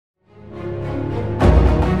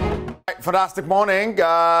fantastic morning.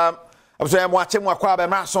 I'm watching what Quabe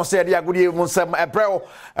Mason said. Yeah, good evening, some April.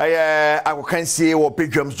 I can see what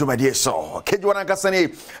big drums do my dear so. Kedwana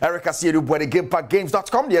Cassani, Erica see you boy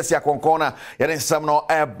gamepackgames.com. Yes, ya corner. Yen some no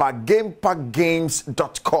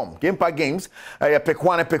gamepackgames.com. Gamepack Games. Pick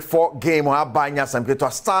one and pick 4 game or buying some get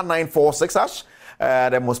to star 946 hash.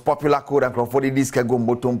 The most popular code and for the disc go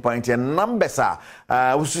bottom point and numbers are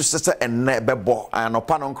sister and bebo and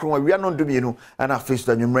upon crew we are not doing and I face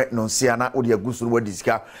the numerate non siana or the goose word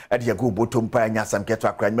disca at the go bottom point and some get to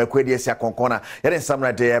a crime. Mequedia Concona, and some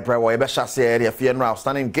right there, probably Besha said a fear now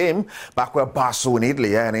standing game back where Basso in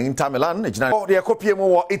Italy and Inter Milan. The copy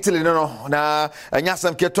more Italy no na and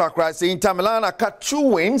Yasam get to a cry. Inter Milan I cut 2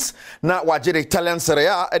 wins, not what the Italian Serie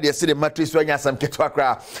A at the city matrix when Yasam get to a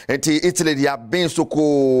cry. And Italy they have been so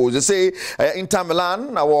cool. They say Inter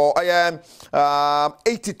Milan I am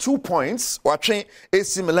 82 points. Watching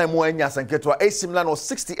AC Milan Muenya Sanketo. AC Milan was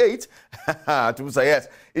 68. To say yes,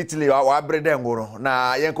 Italy are Bredengoro.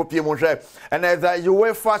 Na Yankopi Monche. And the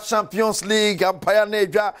UEFA Champions League Empire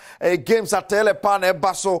Neja games at Telepan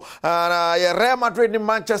Basso and Real Madrid in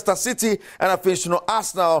Manchester City and I finish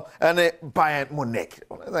Arsenal and Bayern Munich.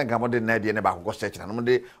 I think I'm on the Nadia Nebako Gosset and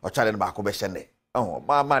Monday or Charlie Bako Beshende. Oh,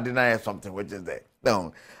 Mama deny something which is there.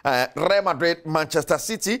 No, Real Madrid, Manchester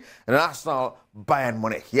City, and Arsenal, Bayern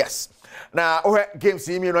Munich. Yes. Now, game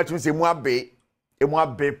see me not to say Muabe,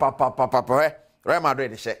 Papa. Real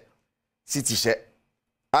Madrid she, City she,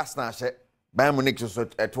 Arsenal she, Bayern Munich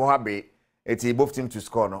to Habe. It's both teams to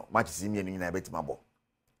score no. Match see me in a bit mabo.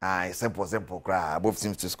 Simple cry. Both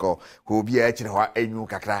teams to score. Who be actually a new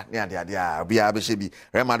kakra near the idea. Be a be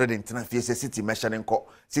Real Madrid in Tenerife City mentioning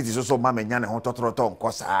City also Mamma Yan and Totroton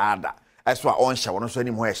Cosada. As for on show, no so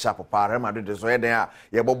anymore sharp para Madrid is where they are.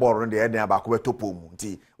 Ye bobo the idea about Topo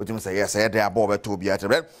Munti. What you say, yes, they are Bob to be at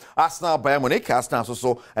red. Arsenal Bayern Munich, Arsenal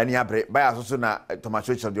also, and ya break by also na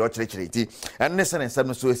Tomato of the Orchard and listen and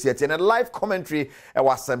some associate and a live commentary. It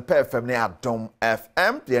was some perfect near Adom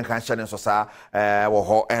FM. The Encantation Sosa,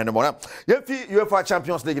 and more. UEFA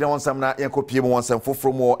Champions League, on some Yankopi wants some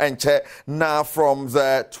for more and check now from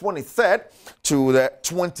the 23rd to the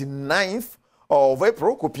 29th. Of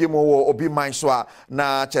April, Kupimo Obi Manswa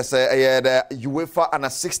na chese the UEFA under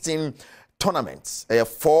 16 tournaments, a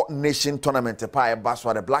 4-nation tournament. Pa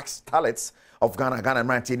Baswa the Black Starlets of Ghana, Ghana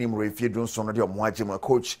 19 refused so no Mwajima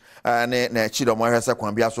coach ne Chido Moyesa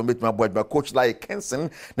kwambia so betuma boy coach like Kenson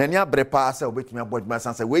na nya brepa say betuma boy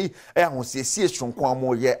sanse we ho see strong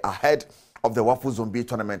mo ye ahead of the Waffle Zone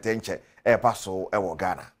tournament enche paso e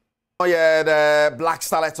Ghana. Oh yeah, the Black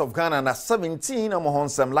Starlets of Ghana under 17. I'm on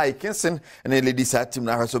some like Kenson and the ladies team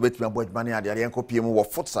now so bet me about money at the Yanko PM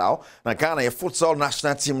futsal. Now Ghana a futsal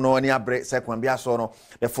national team no any break second be so no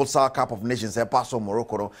the futsal Cup of Nations a pass on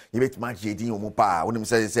Morocco no you bet match JD Omupa when him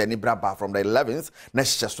say any braba from the 11th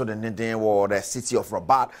next just so the the city of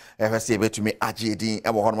Rabat say bet me JD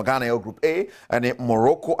and we Ghana group A and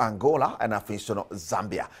Morocco Angola and I think so no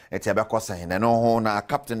Zambia and Tebeko say no na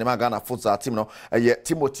captain the Ghana futsal team no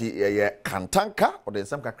Timothy Kantanka or the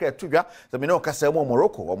some kakre tuga so me no kasa mo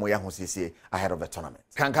Morocco or mo ya hosisi ahead of the tournament.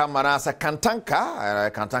 Kanka manasa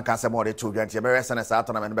Kantanka se mo de tuga nti be resana sa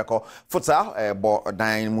tournament be ko futsal bo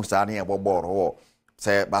dan musa ne bo ball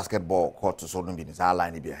say basketball court so no bi ni sa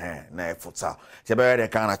line bi na futsal. Se be the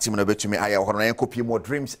Ghana team no betumi aye ho na enkopi mo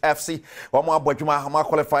Dreams FC o mo abodwuma ma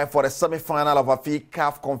qualify for the semi-final of Africa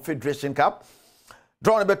CAF Confederation Cup.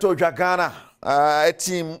 Drawn beto Ghana a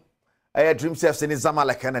team Dreams FC in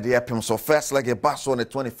Zamalek and the Epim. So first leg a Basso on the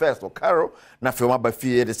 21st or Caro. Na film by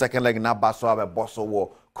fear the second leg na Basso have a Bosso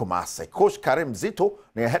war Kumase. Coach Karim Zito,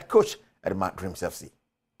 the head coach at the Dreams FC.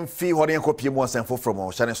 Fee what you copy more and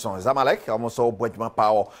from Shannon Zamalek, almost all Badwam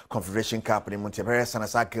Power Confederation Cup in Montevideo and a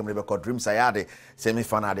sack game because Dreams Ayade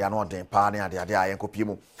semi-final they are not in Pani and the idea and copy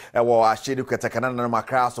mu. I should look at a Canada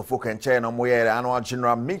Macross of Folk and Chair no more annual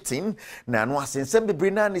general meeting. Now, no, since Sembi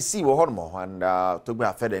Brinani see Hormo and to be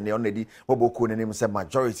a fed and the only Boboku name said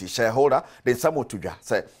majority shareholder, then some more to just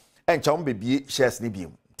say, and Chom baby shares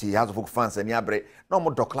Nibium. T has of fans and Yabre, no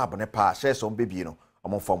more dog club on a pass, shares on baby, no,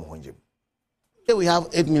 I'm on form Honjim. Here we have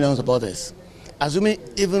 8 million supporters. Assuming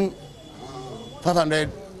even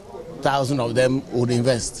 500,000 of them would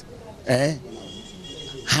invest,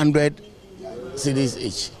 100 cities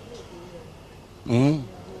each.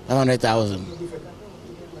 500,000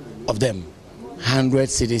 of them, 100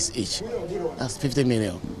 cities each. That's 50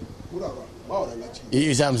 million.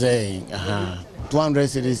 You see what I'm saying? 200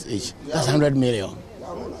 cities each. That's 100 million.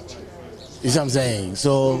 You see what I'm saying?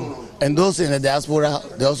 So, and those in the diaspora,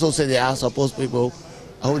 they also say they are supposed people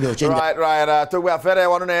Oh, they'll change. Right. To we afere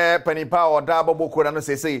one ne penny power double book na no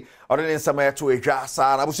say ordering some to a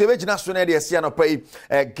jasa na busu be so na de sia no pay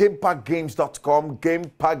gamepackgames.com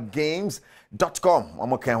gamepackgames.com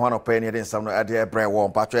omo kan ho no pay ne de some no ade bre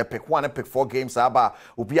won patch pick 1 pick 4 games aba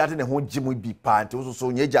obi ade ne ho gym bi pa nti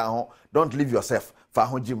so nyeja ho don't leave yourself fa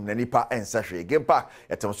ho gym na nipa ensahwe game pack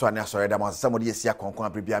etem so ane asore da mo asamo de sia konkon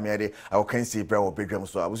abibia me ade I can see bre wo bedwam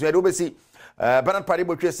so abusu ade obesi Bernard Paddy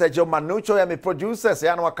Botwe Sergio Manucho ya me producers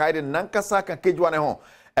ya no akaide nankasa kan kejwa ne ho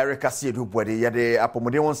Eric Asiedu Bwede ya de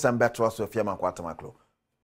apomode won samba to so afia mankwata maklo